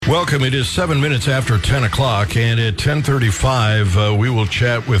Welcome. It is 7 minutes after 10 o'clock, and at 10:35, we will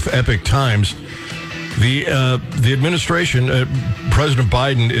chat with Epoch Times. The administration, President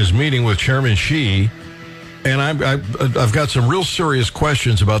Biden, is meeting with Chairman Xi, and I've got some real serious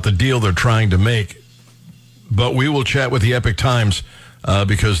questions about the deal they're trying to make. But we will chat with the Epoch Times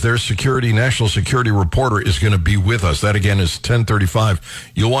because their national security reporter is going to be with us. That, again, is 10:35.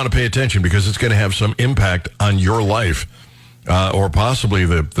 You'll want to pay attention because it's going to have some impact on your life. Or possibly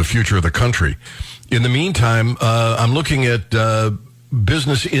the future of the country. In the meantime, I'm looking at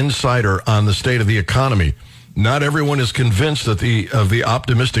Business Insider on the state of the economy. Not everyone is convinced of the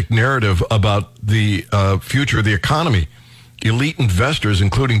optimistic narrative about the future of the economy. Elite investors,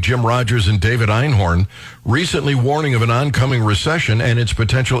 including Jim Rogers and David Einhorn, recently warning of an oncoming recession and its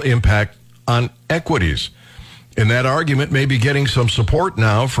potential impact on equities. And that argument may be getting some support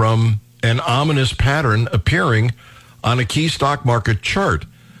now from an ominous pattern appearing on a key stock market chart.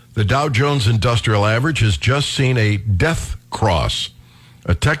 The Dow Jones Industrial Average has just seen a death cross,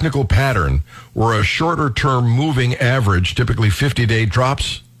 a technical pattern where a shorter-term moving average, typically 50-day,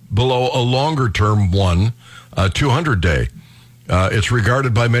 drops below a longer-term one, 200-day. It's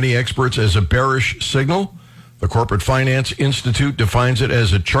regarded by many experts as a bearish signal. The Corporate Finance Institute defines it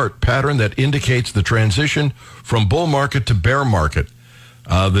as a chart pattern that indicates the transition from bull market to bear market.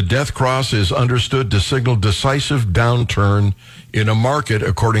 The death cross is understood to signal decisive downturn in a market,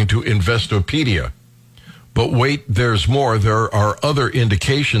 according to Investopedia. But wait, there's more. There are other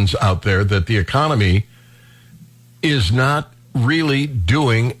indications out there that the economy is not really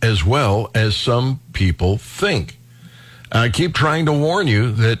doing as well as some people think. I keep trying to warn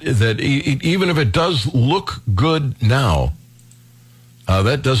you that even if it does look good now,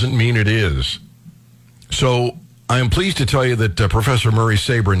 that doesn't mean it is. So I am pleased to tell you that Professor Murray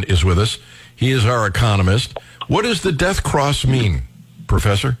Sabrin is with us. He is our economist. What does the death cross mean,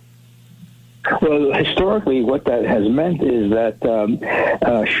 Professor? Well, historically, what that has meant is that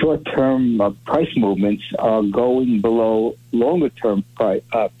short-term price movements are going below longer-term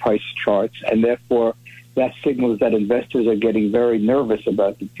price charts, and therefore that signals that investors are getting very nervous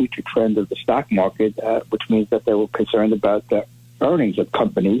about the future trend of the stock market, which means that they were concerned about the earnings of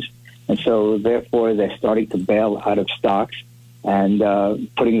companies. And so, therefore, they're starting to bail out of stocks and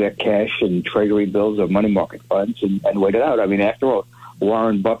putting their cash in treasury bills or money market funds and wait it out. I mean, after all,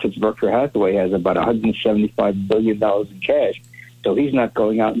 Warren Buffett's Berkshire Hathaway has about $175 billion in cash. So he's not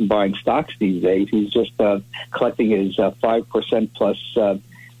going out and buying stocks these days. He's just collecting his 5% plus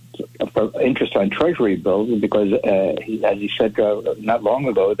interest on treasury bills because, as he said not long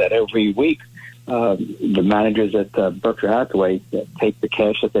ago, that every week, the managers at Berkshire Hathaway take the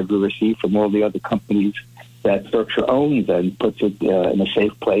cash that they've received from all the other companies that Berkshire owns and puts it in a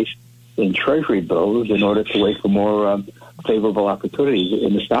safe place in treasury bills in order to wait for more favorable opportunities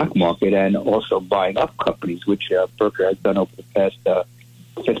in the stock market and also buying up companies, which Berkshire has done over the past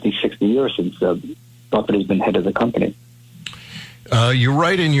 50, 60 years since Buffett has been head of the company. You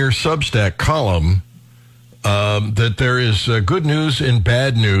write in your Substack column that there is good news and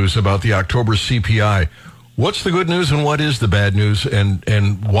bad news about the October CPI. What's the good news and what is the bad news, and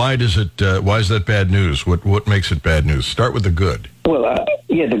why is that bad news? What makes it bad news? Start with the good. Well,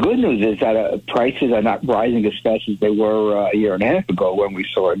 the good news is that prices are not rising as fast as they were a year and a half ago when we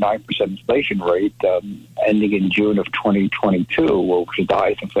saw a 9% inflation rate ending in June of 2022, which is the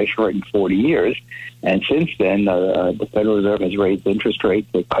highest inflation rate in 40 years. And since then, the Federal Reserve has raised interest rates.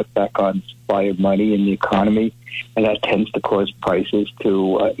 They cut back on supply of money in the economy, and that tends to cause prices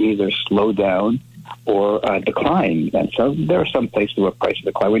to either slow down or decline. And so there are some places where prices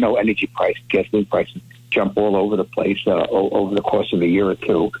decline. We know energy prices, gasoline prices jump all over the place over the course of a year or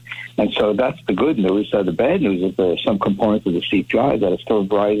two. And so that's the good news. The bad news is there are some components of the CPI that are still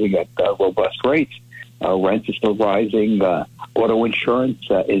rising at robust rates. Rent is still rising. Auto insurance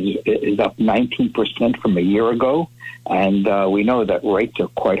is up 19% from a year ago. And we know that rates are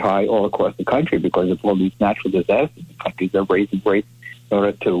quite high all across the country because of all these natural disasters. The countries are raising rates in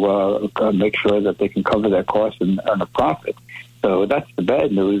order to make sure that they can cover their costs and earn a profit. So that's the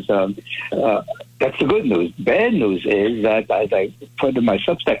bad news. That's the good news. Bad news is that, as I put in my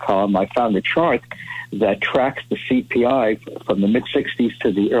Substack column, I found a chart that tracks the CPI from the mid-'60s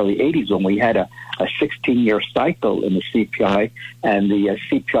to the early '80s when we had a 16-year cycle in the CPI, and the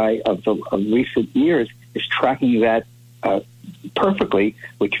CPI of recent years is tracking that perfectly,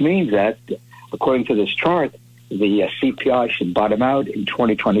 which means that, according to this chart, the CPI should bottom out in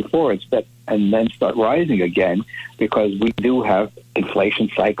 2024 and then start rising again, because we do have inflation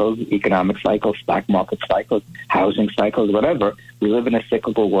cycles, economic cycles, stock market cycles, housing cycles, whatever. We live in a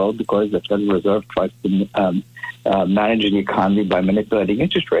cyclical world because the Federal Reserve tries to managing the economy by manipulating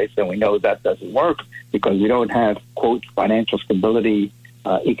interest rates, and we know that doesn't work because we don't have, quote, financial stability,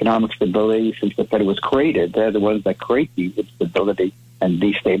 economic stability since the Fed was created. They're the ones that create the instability and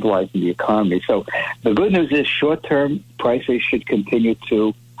destabilizing the economy. So the good news is short-term prices should continue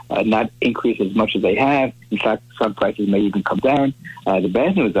to not increase as much as they have. In fact, some prices may even come down. The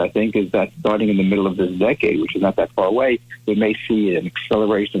bad news, I think, is that starting in the middle of this decade, which is not that far away, we may see an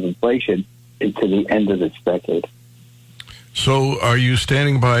acceleration of inflation into the end of this decade. So are you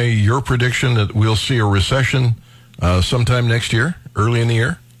standing by your prediction that we'll see a recession sometime next year, early in the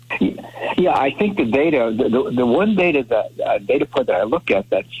year? Yeah, I think the data, the one data point that I look at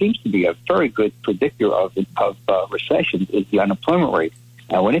that seems to be a very good predictor of recessions is the unemployment rate.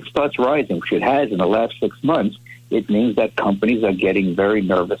 And when it starts rising, which it has in the last 6 months, it means that companies are getting very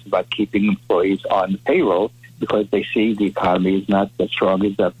nervous about keeping employees on the payroll because they see the economy is not as strong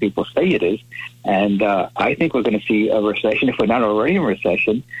as people say it is. And I think we're going to see a recession, if we're not already in a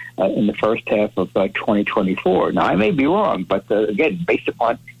recession, in the first half of 2024. Now, I may be wrong, but again, based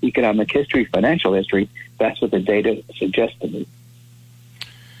upon economic history, financial history, that's what the data suggests to me.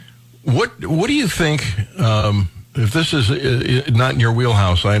 What do you think, if this is not in your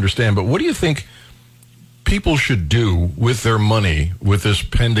wheelhouse, I understand, but what do you think people should do with their money with this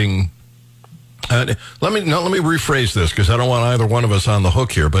pending... let me rephrase this because I don't want either one of us on the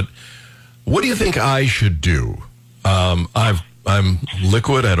hook here, but what do you think I should do? I'm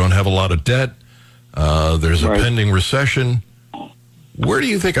liquid. I don't have a lot of debt. There's a pending recession. Where do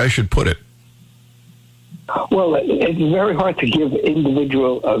you think I should put it? Well, it's very hard to give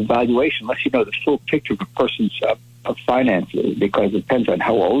individual valuation unless you know the full picture of a person's finances, because it depends on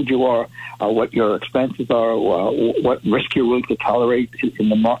how old you are, what your expenses are, what risk you're willing to tolerate in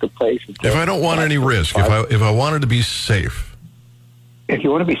the marketplace. If I don't want any risk, if I wanted to be safe. If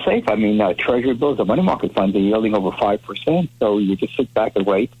you want to be safe, I mean, treasury bills and money market funds are yielding over 5%, so you just sit back and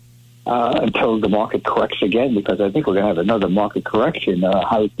wait until the market corrects again, because I think we're going to have another market correction.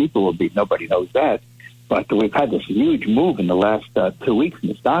 How deep it will be, nobody knows that. But we've had this huge move in the last 2 weeks in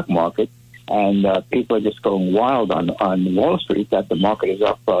the stock market, and people are just going wild on Wall Street that the market is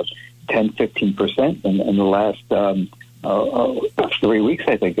up 10-15% in the last 3 weeks,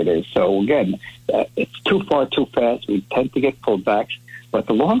 I think it is. So, again, it's too far, too fast. We tend to get pullbacks. But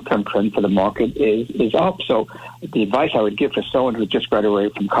the long-term trend for the market is up. So the advice I would give for someone who just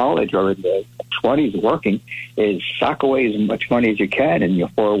graduated from college or in the 20s working is sock away as much money as you can in your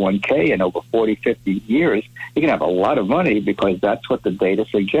 401k, and over 40, 50 years, you can have a lot of money because that's what the data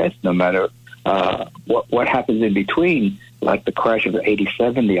suggests, no matter what happens in between, like the crash of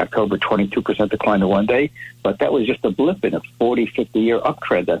 87, the October 22% decline in one day. But that was just a blip in a 40, 50-year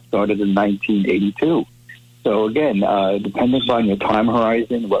uptrend that started in 1982. So, again, depending on your time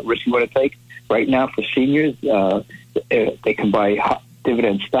horizon, what risk you want to take. Right now, for seniors, they can buy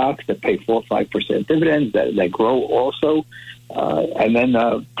dividend stocks that pay 4 or 5% dividends that grow also, and then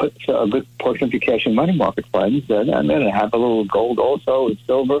put a good portion of your cash in money market funds, and then have a little gold also and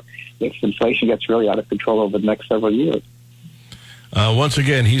silver if inflation gets really out of control over the next several years. Once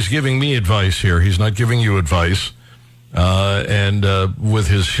again, he's giving me advice here. He's not giving you advice. And with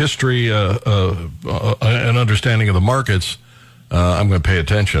his history and understanding of the markets, I'm going to pay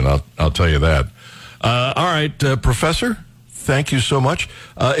attention. I'll tell you that. All right, Professor, thank you so much.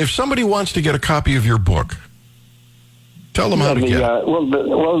 If somebody wants to get a copy of your book, tell them how to get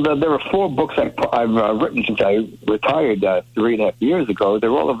it. There are 4 books I've written since I retired 3.5 years ago.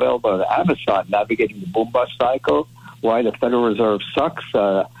 They're all available on Amazon. Navigating the Boom Bust Cycle, Why the Federal Reserve Sucks,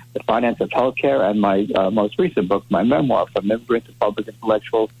 The Finance of Healthcare, and my most recent book, my memoir, From Immigrant to Public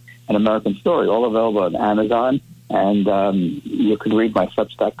Intellectual, An American Story, all available on Amazon. And you can read my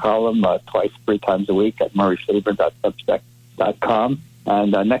Substack column 3 times a week at murraysabern.substack.com.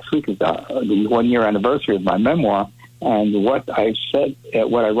 And next week is the 1-year anniversary of my memoir. And what I said,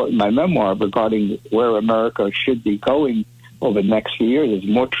 what I wrote in my memoir regarding where America should be going over the next few years is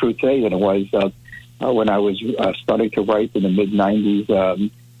more true today than it was when I was starting to write in the mid-'90s.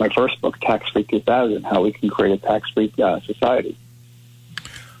 My first book, Tax-Free 2000, How We Can Create a Tax-Free Society.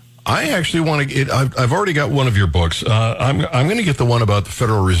 I actually want to get, I've already got one of your books. I'm going to get the one about the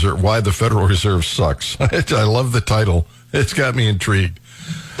Federal Reserve, Why the Federal Reserve Sucks. I love the title. It's got me intrigued.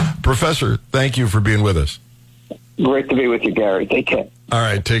 Professor, thank you for being with us. Great to be with you, Gary. Take care. All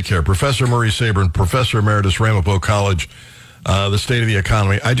right, take care. Professor Murray Sabern, Professor Emeritus, Ramapo College, the state of the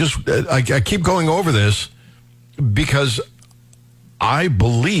economy. I keep going over this because I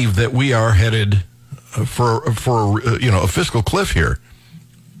believe that we are headed for a fiscal cliff here.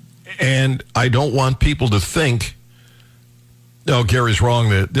 And I don't want people to think Oh, Gary's wrong.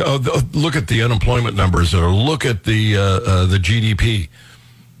 Look at the unemployment numbers, or look at the GDP.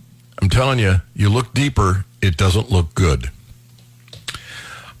 I'm telling you, you look deeper, it doesn't look good.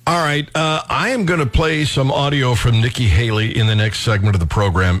 All right, I am going to play some audio from Nikki Haley in the next segment of the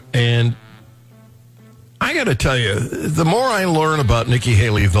program, and I got to tell you, the more I learn about Nikki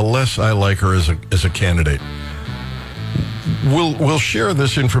Haley, the less I like her as a candidate. We'll share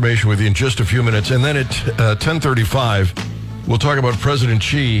this information with you in just a few minutes, and then at 10:35, we'll talk about President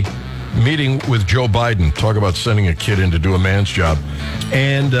Xi meeting with Joe Biden, talk about sending a kid in to do a man's job.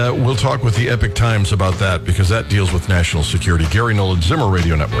 And we'll talk with the Epic Times about that, because that deals with national security. Gary Nolan, Zimmer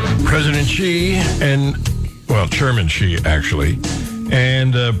Radio Network. President Xi Chairman Xi, actually,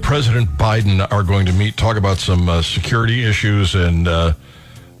 and President Biden are going to meet, talk about some security issues. And I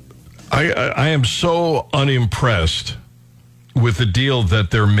am so unimpressed with the deal that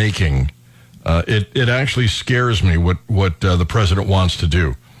they're making. It actually scares me what the president wants to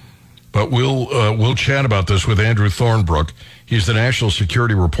do. But we'll chat about this with Andrew Thornbrook. He's the national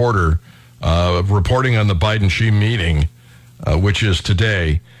security reporter reporting on the Biden-Xi meeting, which is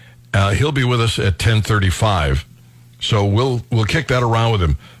today. He'll be with us at 10:35. So we'll kick that around with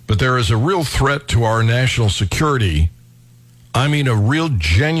him. But there is a real threat to our national security. I mean, a real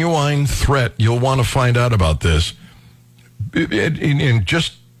genuine threat. You'll want to find out about this. And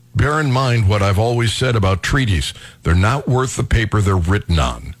just bear in mind what I've always said about treaties. They're not worth the paper they're written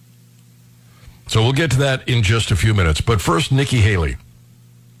on. So we'll get to that in just a few minutes. But first, Nikki Haley.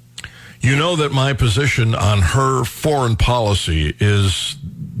 You know that my position on her foreign policy is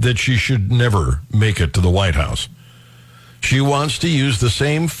that she should never make it to the White House. She wants to use the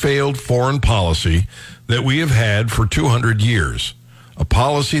same failed foreign policy that we have had for 200 years, a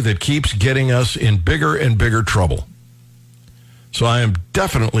policy that keeps getting us in bigger and bigger trouble. So I am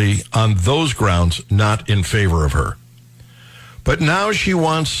definitely, on those grounds, not in favor of her. But now she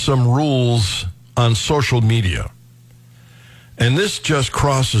wants some rules on social media. And this just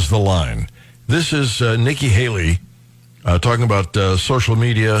crosses the line. This is Nikki Haley talking about social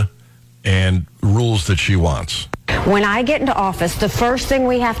media and rules that she wants. When I get into office, the first thing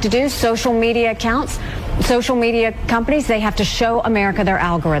we have to do, social media accounts, social media companies, they have to show America their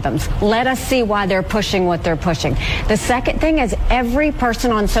algorithms. Let us see why they're pushing what they're pushing. The second thing is every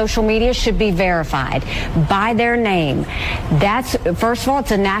person on social media should be verified by their name. That's, first of all,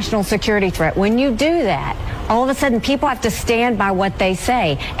 it's a national security threat. When you do that, all of a sudden people have to stand by what they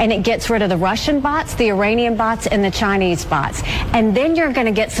say, and it gets rid of the Russian bots, the Iranian bots, and the Chinese bots. And then you're going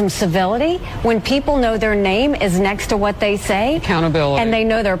to get some civility when people know their name is next to what they say. Accountability. And they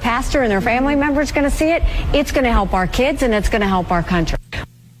know their pastor and their family member is going to see it. It's going to help our kids, and it's going to help our country.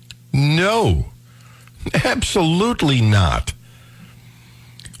 No, absolutely not.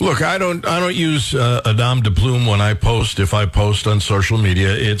 Look, I don't use a nom de plume when I post. If I post on social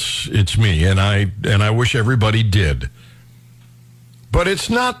media, it's me, and I wish everybody did. But it's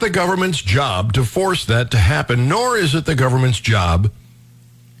not the government's job to force that to happen, nor is it the government's job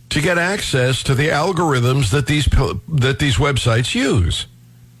to get access to the algorithms that these websites use.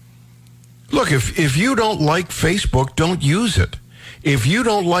 Look, if you don't like Facebook, don't use it. If you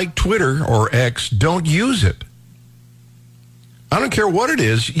don't like Twitter or X, don't use it. I don't care what it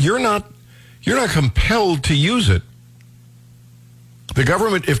is. You're not compelled to use it.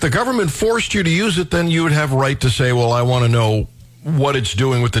 If the government forced you to use it, then you would have a right to say, well, I want to know what it's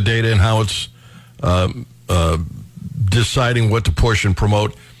doing with the data and how it's deciding what to push and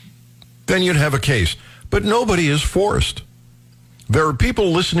promote. Then you'd have a case. But nobody is forced. There are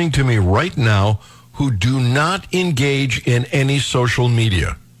people listening to me right now who do not engage in any social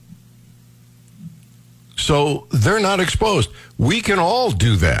media. So they're not exposed. We can all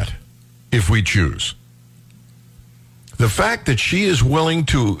do that if we choose. The fact that she is willing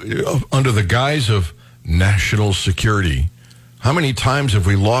to, under the guise of national security, how many times have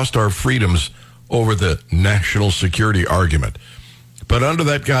we lost our freedoms over the national security argument? But under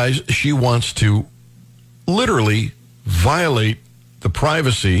that guise, she wants to literally violate the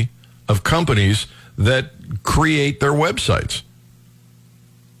privacy of companies that create their websites.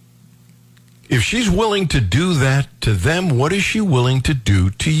 If she's willing to do that to them, what is she willing to do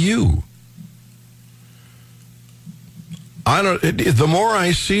to you? The more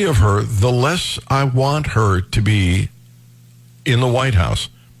I see of her, the less I want her to be in the White House.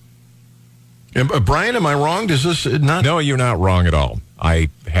 Brian, am I wrong? Does this not? No, you're not wrong at all. I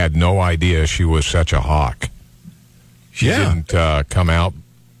had no idea she was such a hawk. She didn't come out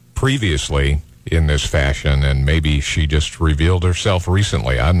previously in this fashion, and maybe she just revealed herself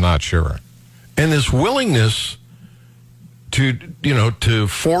recently. I'm not sure. And this willingness to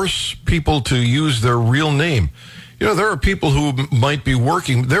force people to use their real name. There are people who might be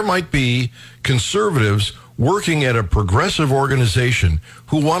working, there might be conservatives working at a progressive organization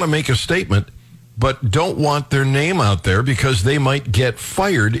who want to make a statement but don't want their name out there because they might get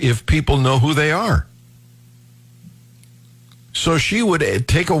fired if people know who they are. So she would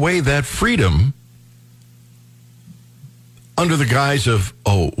take away that freedom under the guise of,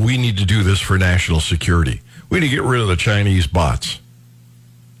 we need to do this for national security. We need to get rid of the Chinese bots.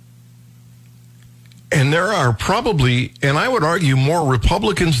 And there are probably, and I would argue, more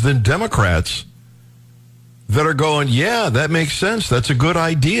Republicans than Democrats that are going, yeah, that makes sense. That's a good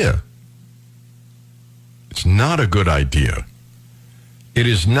idea. It's not a good idea. It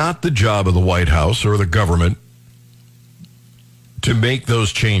is not the job of the White House or the government to make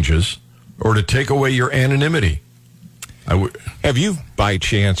those changes or to take away your anonymity. Have you, by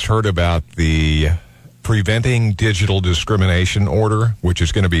chance, heard about the Preventing Digital Discrimination Order, which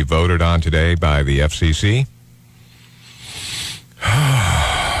is going to be voted on today by the FCC?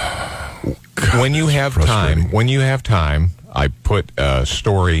 When you have time, I put a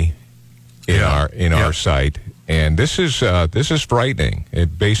story in our site, and this is frightening.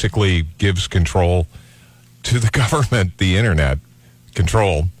 It basically gives control to the government, the internet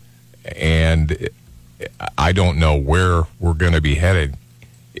control, and I don't know where we're going to be headed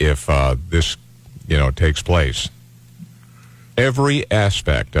if this takes place. Every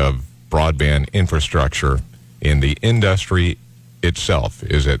aspect of broadband infrastructure in the industry itself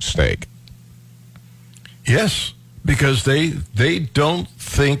is at stake. Yes, because they don't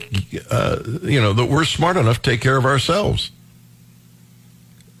think that we're smart enough to take care of ourselves.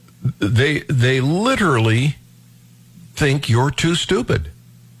 They literally think you're too stupid.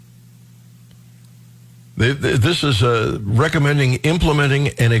 This is recommending implementing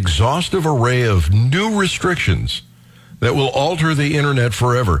an exhaustive array of new restrictions that will alter the internet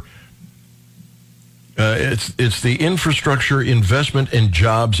forever. It's the Infrastructure Investment and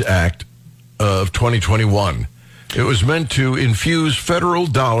Jobs Act of 2021. It was meant to infuse federal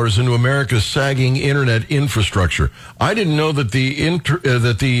dollars into America's sagging internet infrastructure. I didn't know that the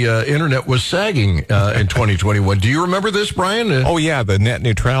internet was sagging in 2021. Do you remember this, Brian? Yeah, the net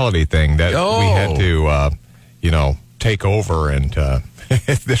neutrality thing that we had to, take over, and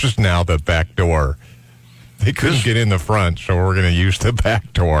this is now the back door. They couldn't get in the front, so we're going to use the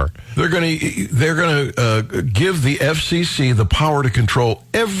back door. They're going to give the FCC the power to control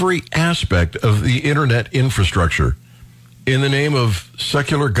every aspect of the internet infrastructure in the name of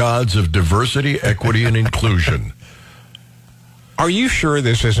secular gods of diversity, equity, and inclusion. Are you sure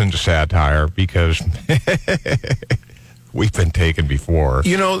this isn't satire? Because we've been taken before.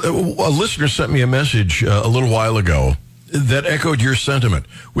 A listener sent me a message a little while ago that echoed your sentiment.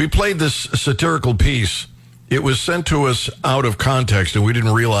 We played this satirical piece. It was sent to us out of context, and we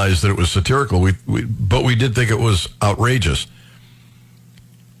didn't realize that it was satirical, but we did think it was outrageous.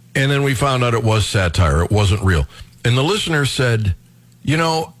 And then we found out it was satire. It wasn't real. And the listener said,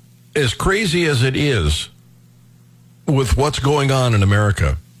 as crazy as it is with what's going on in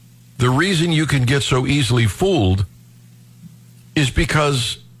America, the reason you can get so easily fooled is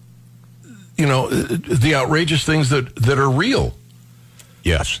because, the outrageous things that are real.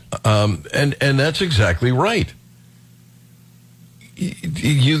 Yes. And that's exactly right.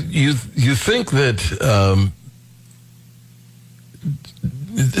 You think that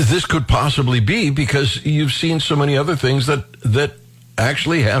this could possibly be because you've seen so many other things that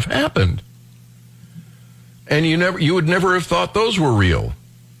actually have happened. And you would never have thought those were real.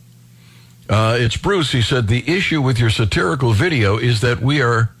 It's Bruce. He said, the issue with your satirical video is that we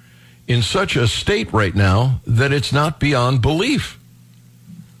are in such a state right now that it's not beyond belief.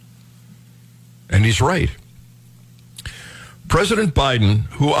 And he's right. President Biden,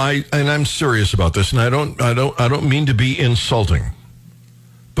 I'm serious about this, and I don't mean to be insulting,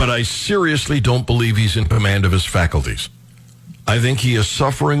 but I seriously don't believe he's in command of his faculties. I think he is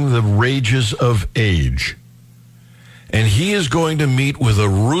suffering the rages of age. And he is going to meet with a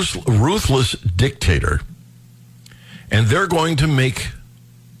ruthless dictator, and they're going to make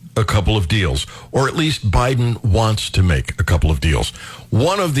a couple of deals, or at least Biden wants to make a couple of deals.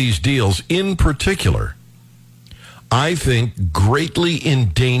 One of these deals in particular, I think, greatly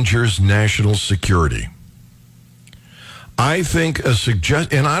endangers national security. I think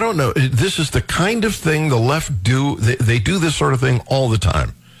and I don't know, this is the kind of thing the left do. They do this sort of thing all the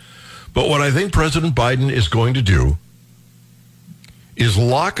time. But what I think President Biden is going to do is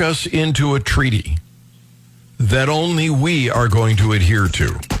lock us into a treaty that only we are going to adhere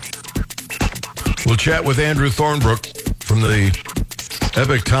to. We'll chat with Andrew Thornbrook from the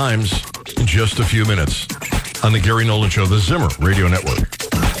Epic Times in just a few minutes on the Gary Nolan Show, the Zimmer Radio Network.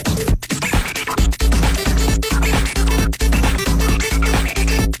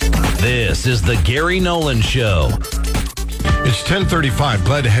 This is the Gary Nolan Show. It's 10:35.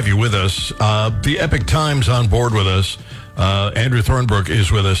 Glad to have you with us. The Epic Times on board with us. Andrew Thornbrook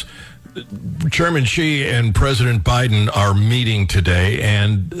is with us. Chairman Xi and President Biden are meeting today,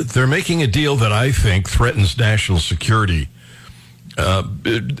 and they're making a deal that I think threatens national security. Let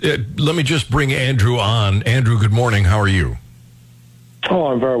me just bring Andrew on. Andrew, good morning. How are you? Oh,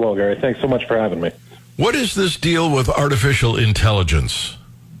 I'm very well, Gary. Thanks so much for having me. What is this deal with artificial intelligence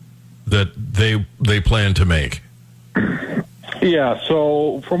that they plan to make? Yeah,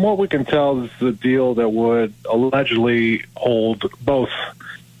 so from what we can tell, this is a deal that would allegedly hold both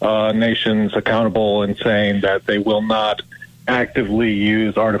nations accountable in saying that they will not actively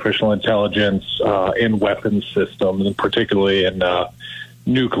use artificial intelligence in weapons systems, and particularly in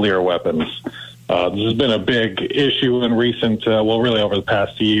nuclear weapons. This has been a big issue in recent, really over the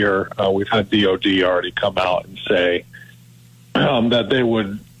past year. We've had DOD already come out and say that they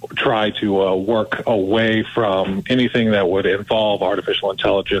would try to work away from anything that would involve artificial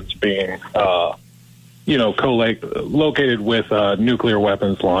intelligence being, located with nuclear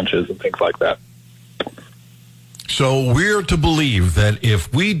weapons launches and things like that. So we're to believe that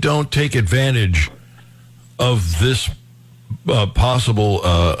if we don't take advantage of this possible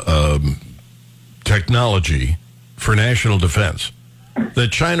technology for national defense,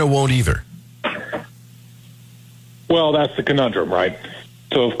 that China won't either. Well, that's the conundrum, right?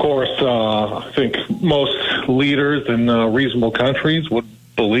 So, of course, I think most leaders in reasonable countries would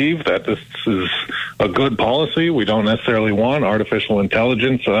believe that this is a good policy. We don't necessarily want artificial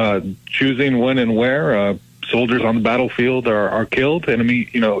intelligence choosing when and where soldiers on the battlefield are killed, enemy,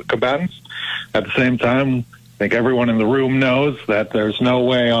 combatants. At the same time, I think everyone in the room knows that there's no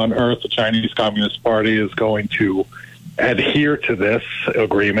way on earth the Chinese Communist Party is going to adhere to this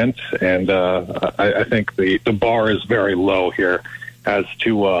agreement, and I think the bar is very low here as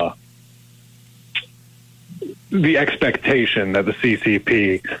to the expectation that the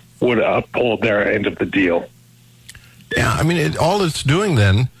CCP would uphold their end of the deal. Yeah, I mean, all it's doing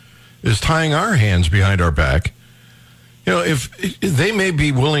then is tying our hands behind our back. If they may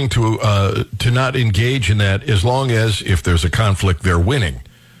be willing to not engage in that as long as if there's a conflict, they're winning.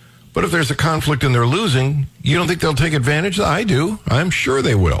 But if there's a conflict and they're losing, you don't think they'll take advantage? I do. I'm sure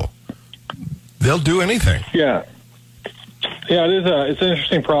they will. They'll do anything. Yeah. Yeah, it's an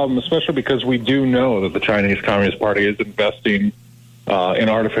interesting problem, especially because we do know that the Chinese Communist Party is investing in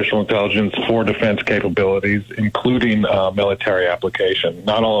artificial intelligence for defense capabilities, including military application.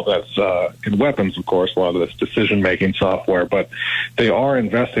 Not all of that's in weapons, of course. A lot of that's decision-making software, but they are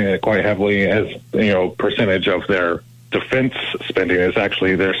investing in it quite heavily as, percentage of their defense spending is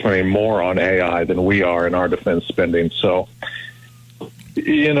actually they're spending more on AI than we are in our defense spending. So,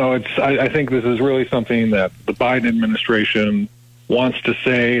 I think this is really something that the Biden administration wants to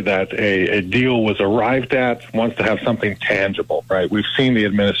say that a deal was arrived at, wants to have something tangible, right? We've seen the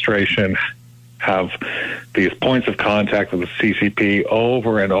administration have these points of contact with the CCP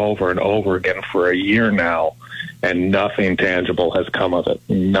over and over and over again for a year now, and nothing tangible has come of it.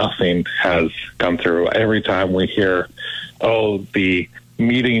 Nothing has come through. Every time we hear, the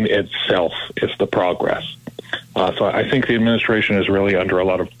meeting itself is the progress. So I think the administration is really under a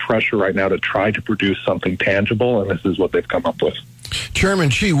lot of pressure right now to try to produce something tangible, and this is what they've come up with. Chairman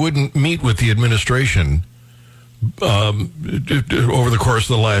Xi wouldn't meet with the administration over the course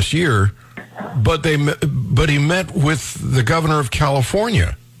of the last year, but he met with the governor of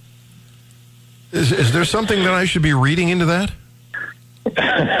California. Is there something that I should be reading into that?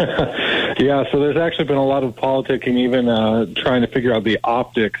 Yeah, so there's actually been a lot of politicking, even trying to figure out the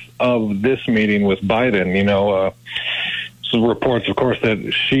optics of this meeting with Biden. Some reports, of course, that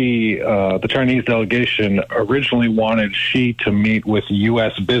the Chinese delegation originally wanted Xi to meet with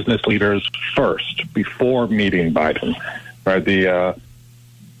U.S. business leaders first before meeting Biden. Right? The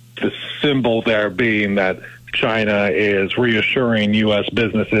symbol there being that China is reassuring U.S.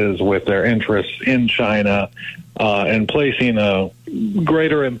 businesses with their interests in China and placing a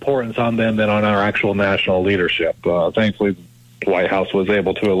greater importance on them than on our actual national leadership. Thankfully, the White House was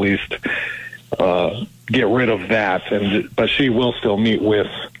able to at least get rid of that, but she will still meet with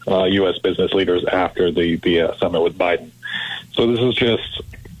U.S. business leaders after the summit with Biden. So this is just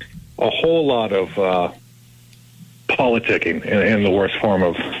a whole lot of politicking in the worst form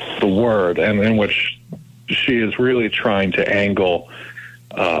of the word, and in which she is really trying to angle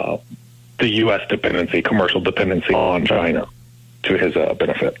the U.S. dependency, commercial dependency on China to his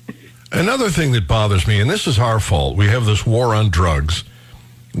benefit. Another thing that bothers me, and this is our fault, we have this war on drugs,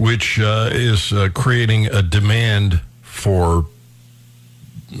 which is creating a demand for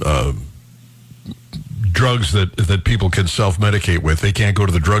drugs that people can self-medicate with. They can't go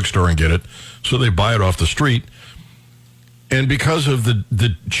to the drugstore and get it, so they buy it off the street. And because of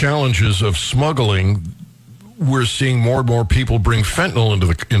the challenges of smuggling, we're seeing more and more people bring fentanyl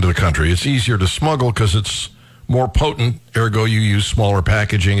into the country. It's easier to smuggle because it's more potent, ergo you use smaller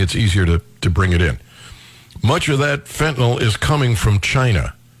packaging. It's easier to bring it in. Much of that fentanyl is coming from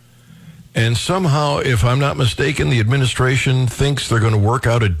China. And somehow, if I'm not mistaken, the administration thinks they're going to work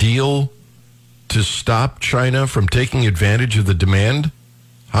out a deal to stop China from taking advantage of the demand.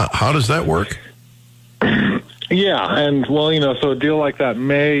 How does that work? Yeah, and well, so a deal like that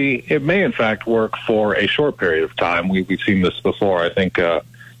may in fact work for a short period of time. We've seen this before. I think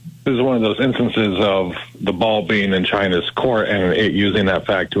this is one of those instances of the ball being in China's court and it using that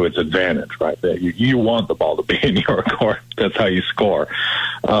fact to its advantage, right? You want the ball to be in your court. That's how you score.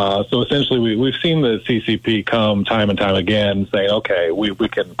 So essentially, we've seen the CCP come time and time again saying, okay, we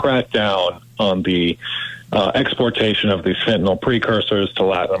can crack down on the exportation of these fentanyl precursors to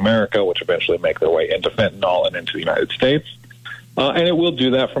Latin America, which eventually make their way into fentanyl and into the United States. And it will do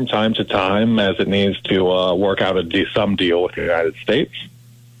that from time to time as it needs to work out some deal with the United States.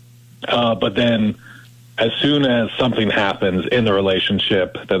 But then as soon as something happens in the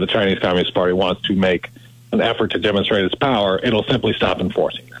relationship that the Chinese Communist Party wants to make an effort to demonstrate its power, it'll simply stop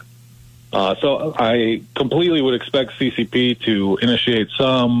enforcing that. So I completely would expect CCP to initiate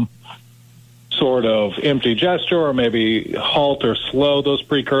some sort of empty gesture or maybe halt or slow those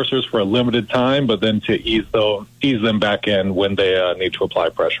precursors for a limited time, but then to ease them back in when they need to apply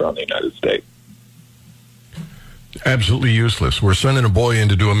pressure on the United States. Absolutely useless. We're sending a boy in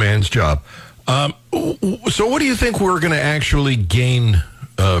to do a man's job. So what do you think we're going to actually gain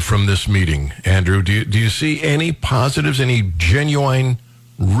from this meeting, Andrew? Do you see any positives, any genuine,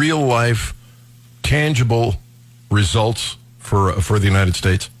 real-life, tangible results for the United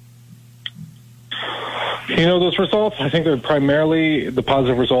States? Those results, I think they're primarily, the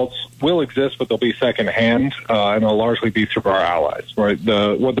positive results will exist, but they'll be secondhand, and they'll largely be through our allies, right?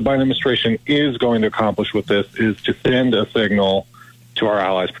 What the Biden administration is going to accomplish with this is to send a signal to our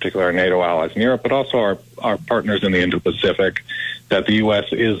allies, particularly our NATO allies in Europe, but also our partners in the Indo-Pacific, that the U.S.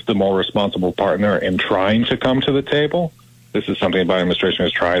 is the more responsible partner in trying to come to the table. This is something the Biden administration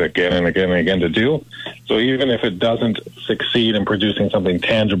has tried again and again and again to do. So even if it doesn't succeed in producing something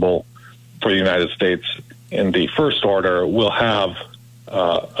tangible for the United States in the first order, we'll have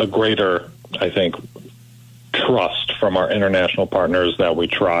a greater, I think, trust from our international partners that we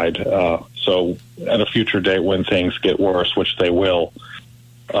tried. So at a future date when things get worse, which they will,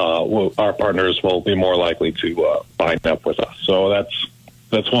 our partners will be more likely to bind up with us. So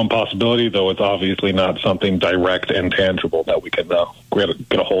that's one possibility, though it's obviously not something direct and tangible that we can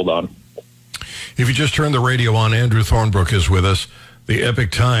get a hold on. If you just turned the radio on, Andrew Thornbrook is with us, the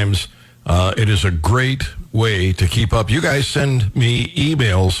Epic Times. It is a great way to keep up. You guys send me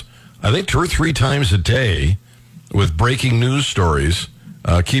emails, I think 2 or 3 times a day with breaking news stories,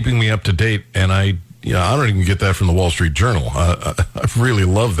 keeping me up to date. And I don't even get that from the Wall Street Journal. I really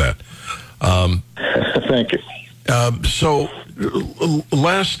love that. Thank you. So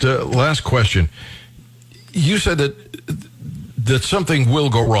last question. You said that something will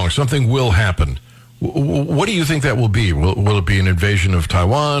go wrong, something will happen. What do you think that will be? Will it be an invasion of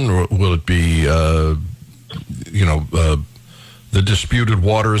Taiwan, or will it be, the disputed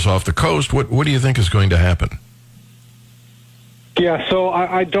waters off the coast? What do you think is going to happen? Yeah, so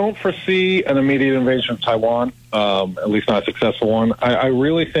I don't foresee an immediate invasion of Taiwan, at least not a successful one. I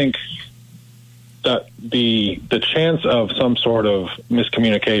really think that the chance of some sort of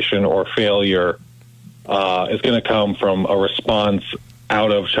miscommunication or failure is going to come from a response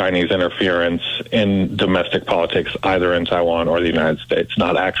out of Chinese interference in domestic politics, either in Taiwan or the United States,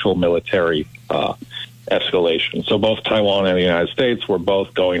 not actual military escalation. So both Taiwan and the United States were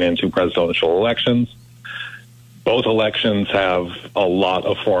both going into presidential elections. Both elections have a lot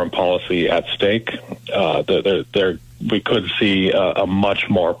of foreign policy at stake. We could see a much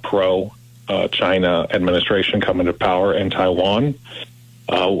more pro-China administration come into power in Taiwan.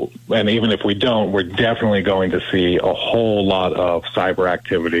 And even if we don't, we're definitely going to see a whole lot of cyber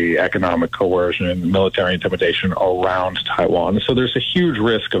activity, economic coercion, military intimidation around Taiwan. So there's a huge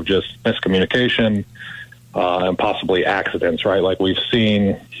risk of just miscommunication and possibly accidents, right? Like we've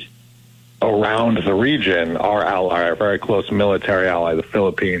seen around the region, our very close military ally, the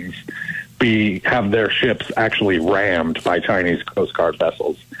Philippines, have their ships actually rammed by Chinese Coast Guard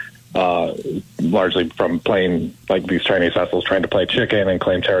vessels. Largely from playing like these Chinese vessels trying to play chicken and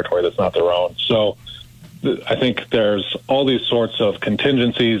claim territory that's not their own. So I think there's all these sorts of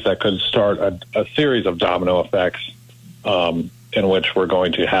contingencies that could start a series of domino effects in which we're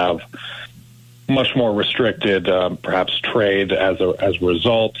going to have much more restricted, perhaps trade as a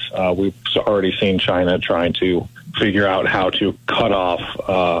result. We've already seen China trying to figure out how to cut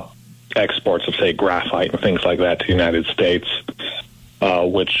off exports of, say, graphite and things like that to the United States,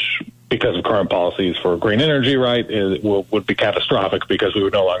 which, because of current policies for green energy, right, would be catastrophic because we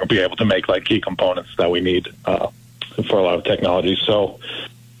would no longer be able to make like key components that we need for a lot of technology. So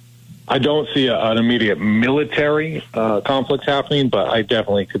I don't see an immediate military conflict happening, but I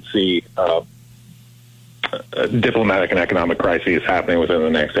definitely could see diplomatic and economic crises happening within the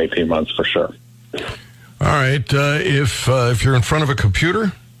next 18 months for sure. All right. If you're in front of a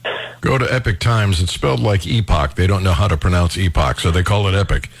computer, go to Epoch Times. It's spelled like epoch. They don't know how to pronounce epoch, so they call it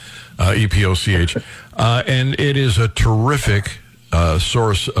Epoch, E-P-O-C-H. And it is a terrific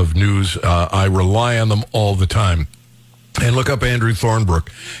source of news. I rely on them all the time. And look up Andrew Thornbrook.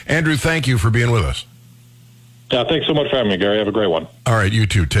 Andrew, thank you for being with us. Yeah, thanks so much for having me, Gary. Have a great one. All right, you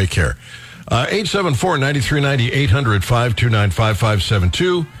too. Take care. 874-9390,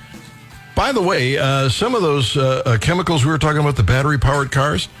 800-529-5572. By the way, some of those chemicals we were talking about, the battery-powered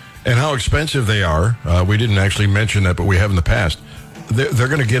cars, and how expensive they are, we didn't actually mention that, but we have in the past. They're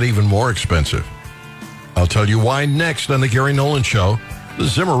going to get even more expensive. I'll tell you why next on the Gary Nolan Show, the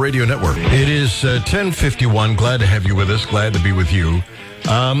Zimmer Radio Network. It is 10:51. Glad to have you with us. Glad to be with you.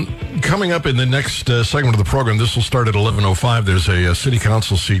 Coming up in the next segment of the program, this will start at 11:05. There's a city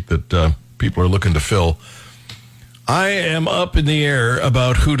council seat that people are looking to fill. I am up in the air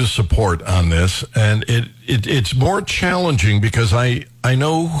about who to support on this, and it's more challenging because I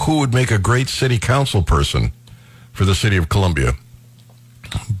know who would make a great city council person for the city of Columbia,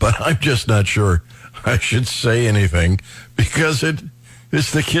 but I'm just not sure I should say anything because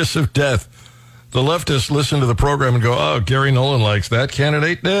it's the kiss of death. The leftists listen to the program and go, oh, Gary Nolan likes that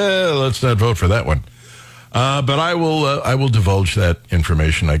candidate. Let's not vote for that one. But I will divulge that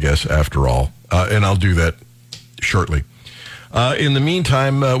information, I guess, after all, and I'll do that shortly. In the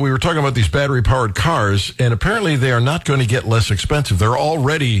meantime, we were talking about these battery-powered cars, and apparently they are not going to get less expensive. They're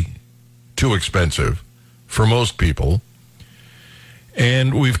already too expensive for most people.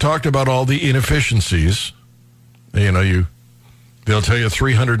 And we've talked about all the inefficiencies. They'll tell you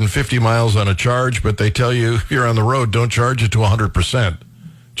 350 miles on a charge, but they tell you if you're on the road, don't charge it to 100%,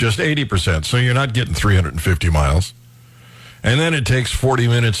 just 80%. So you're not getting 350 miles. And then it takes 40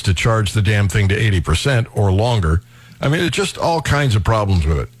 minutes to charge the damn thing to 80% or longer. I mean, it's just all kinds of problems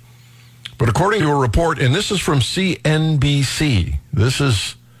with it. But according to a report, and this is from CNBC,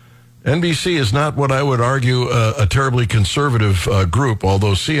 NBC is not what I would argue a terribly conservative group,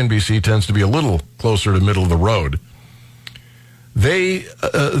 although CNBC tends to be a little closer to middle of the road.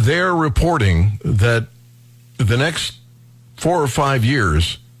 They're reporting that the next 4 or 5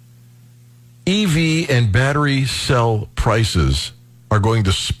 years, EV and battery cell prices are going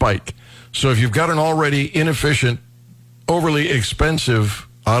to spike. So if you've got an already inefficient, overly expensive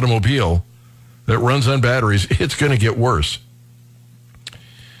automobile that runs on batteries, it's going to get worse.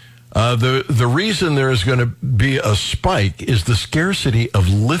 The reason there is going to be a spike is the scarcity of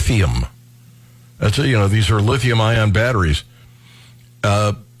lithium. These are lithium-ion batteries.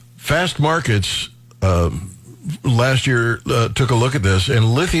 Fast Markets last year took a look at this,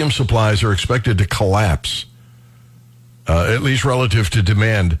 and lithium supplies are expected to collapse, at least relative to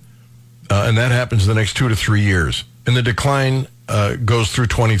demand, and that happens in the next 2 to 3 years. And the decline goes through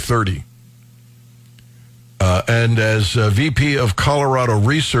 2030. And as VP of Colorado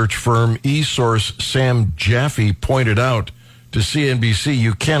research firm eSource Sam Jaffe pointed out to CNBC,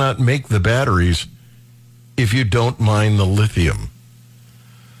 you cannot make the batteries if you don't mine the lithium.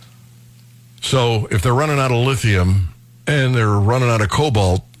 So if they're running out of lithium and they're running out of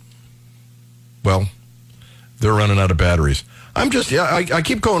cobalt, well, they're running out of batteries. I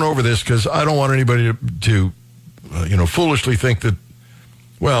keep going over this because I don't want anybody to foolishly think that,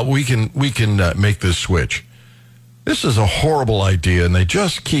 well, we can make this switch. This is a horrible idea, and they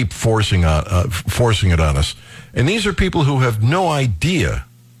just keep forcing it on us. And these are people who have no idea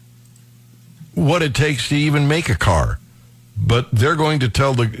what it takes to even make a car. But they're going to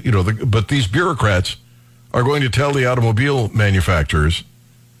tell but these bureaucrats are going to tell the automobile manufacturers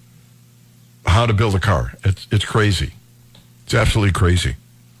how to build a car. It's crazy. It's absolutely crazy.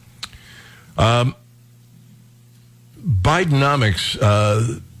 Bidenomics,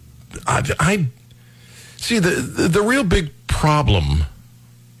 I see the real big problem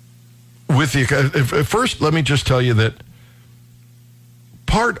with first, let me just tell you that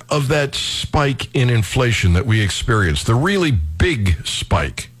part of that spike in inflation that we experienced, the really big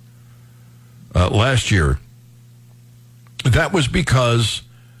spike last year, that was because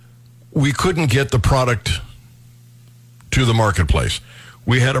we couldn't get the product to the marketplace.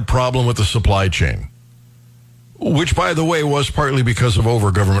 we had a problem with the supply chain, which, by the way, was partly because of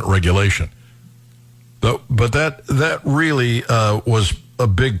over-government regulation. But that really was a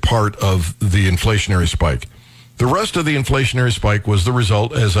big part of the inflationary spike. The rest of the inflationary spike was the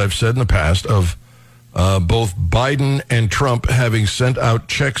result, as I've said in the past, of both Biden and Trump having sent out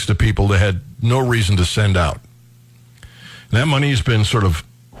checks to people they had no reason to send out. And that money's been sort of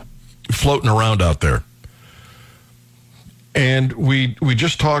floating around out there. And we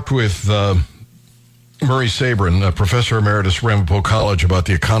just talked with Murray Sabrin, Professor Emeritus, Ramapo College, about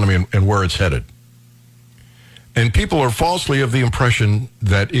the economy and where it's headed. And people are falsely of the impression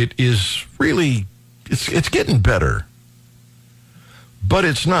that it is really, it's getting better. But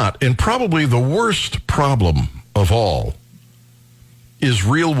it's not. And probably the worst problem of all is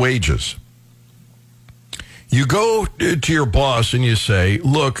real wages. You go to your boss and you say,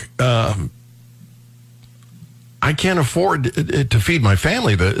 look, I can't afford to feed my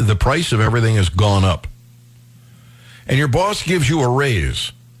family. The price of everything has gone up. And your boss gives you a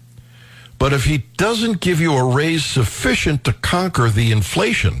raise. But if he doesn't give you a raise sufficient to conquer the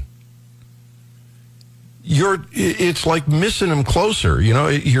inflation, it's like missing him closer. You know,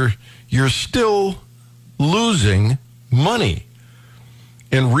 you're still losing money.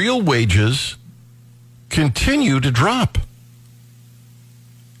 And real wages continue to drop.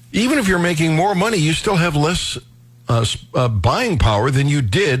 Even if you're making more money, you still have less buying power than you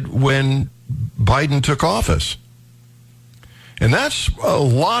did when Biden took office. And that's a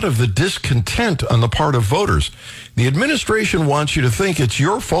lot of the discontent on the part of voters. The administration wants you to think it's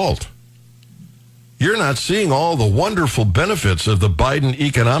your fault. You're not seeing all the wonderful benefits of the Biden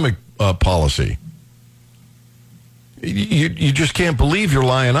economic policy. You just can't believe your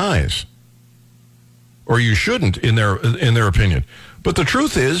lying eyes. Or you shouldn't, in their opinion. But the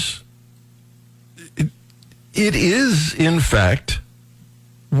truth is, it is, in fact,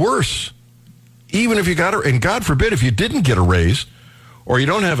 worse. Even if you got and God forbid, if you didn't get a raise, or you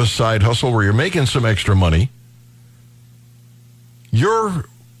don't have a side hustle where you're making some extra money, you're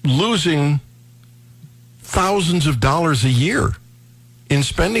losing thousands of dollars a year in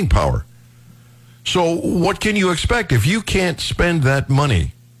spending power. So what can you expect if you can't spend that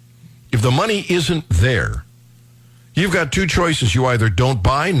money? If the money isn't there, you've got two choices. You either don't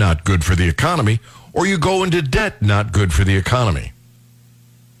buy, not good for the economy, or you go into debt, not good for the economy.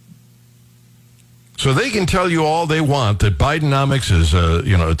 So they can tell you all they want that Bidenomics is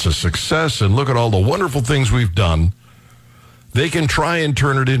it's a success and look at all the wonderful things we've done. They can try and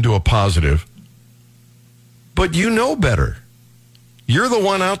turn it into a positive. But you know better. You're the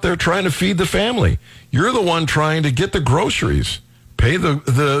one out there trying to feed the family. You're the one trying to get the groceries, pay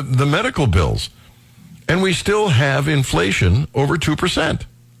the medical bills. And we still have inflation over 2%. And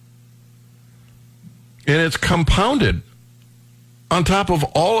it's compounded on top of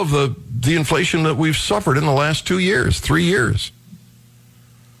all of the inflation that we've suffered in the last 3 years.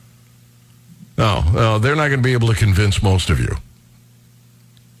 No, they're not going to be able to convince most of you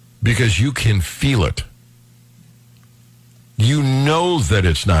because you can feel it. You know that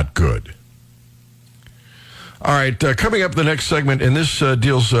it's not good. All right, coming up the next segment, and this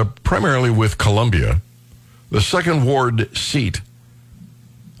deals primarily with Columbia, the 2nd Ward seat.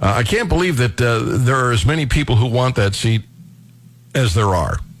 I can't believe that there are as many people who want that seat as there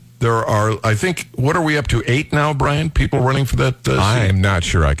are. There are, I think, what are we up to, 8 now, Brian? People running for that seat? I am not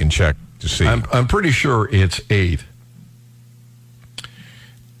sure. I can check to see. I'm pretty sure it's 8.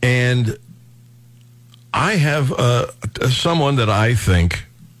 And I have someone that I think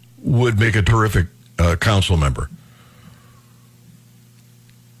would make a terrific council member.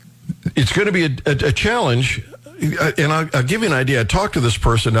 It's going to be a challenge, and I'll give you an idea. I talked to this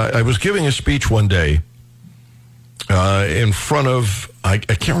person. I was giving a speech one day in front of, I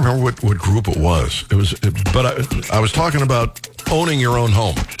can't remember what group it was. But I was talking about owning your own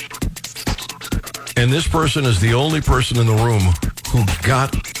home. And this person is the only person in the room who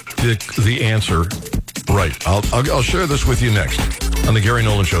got the answer right. I'll share this with you next on the Gary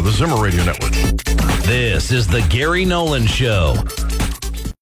Nolan Show, the Zimmer Radio Network. This is the Gary Nolan Show.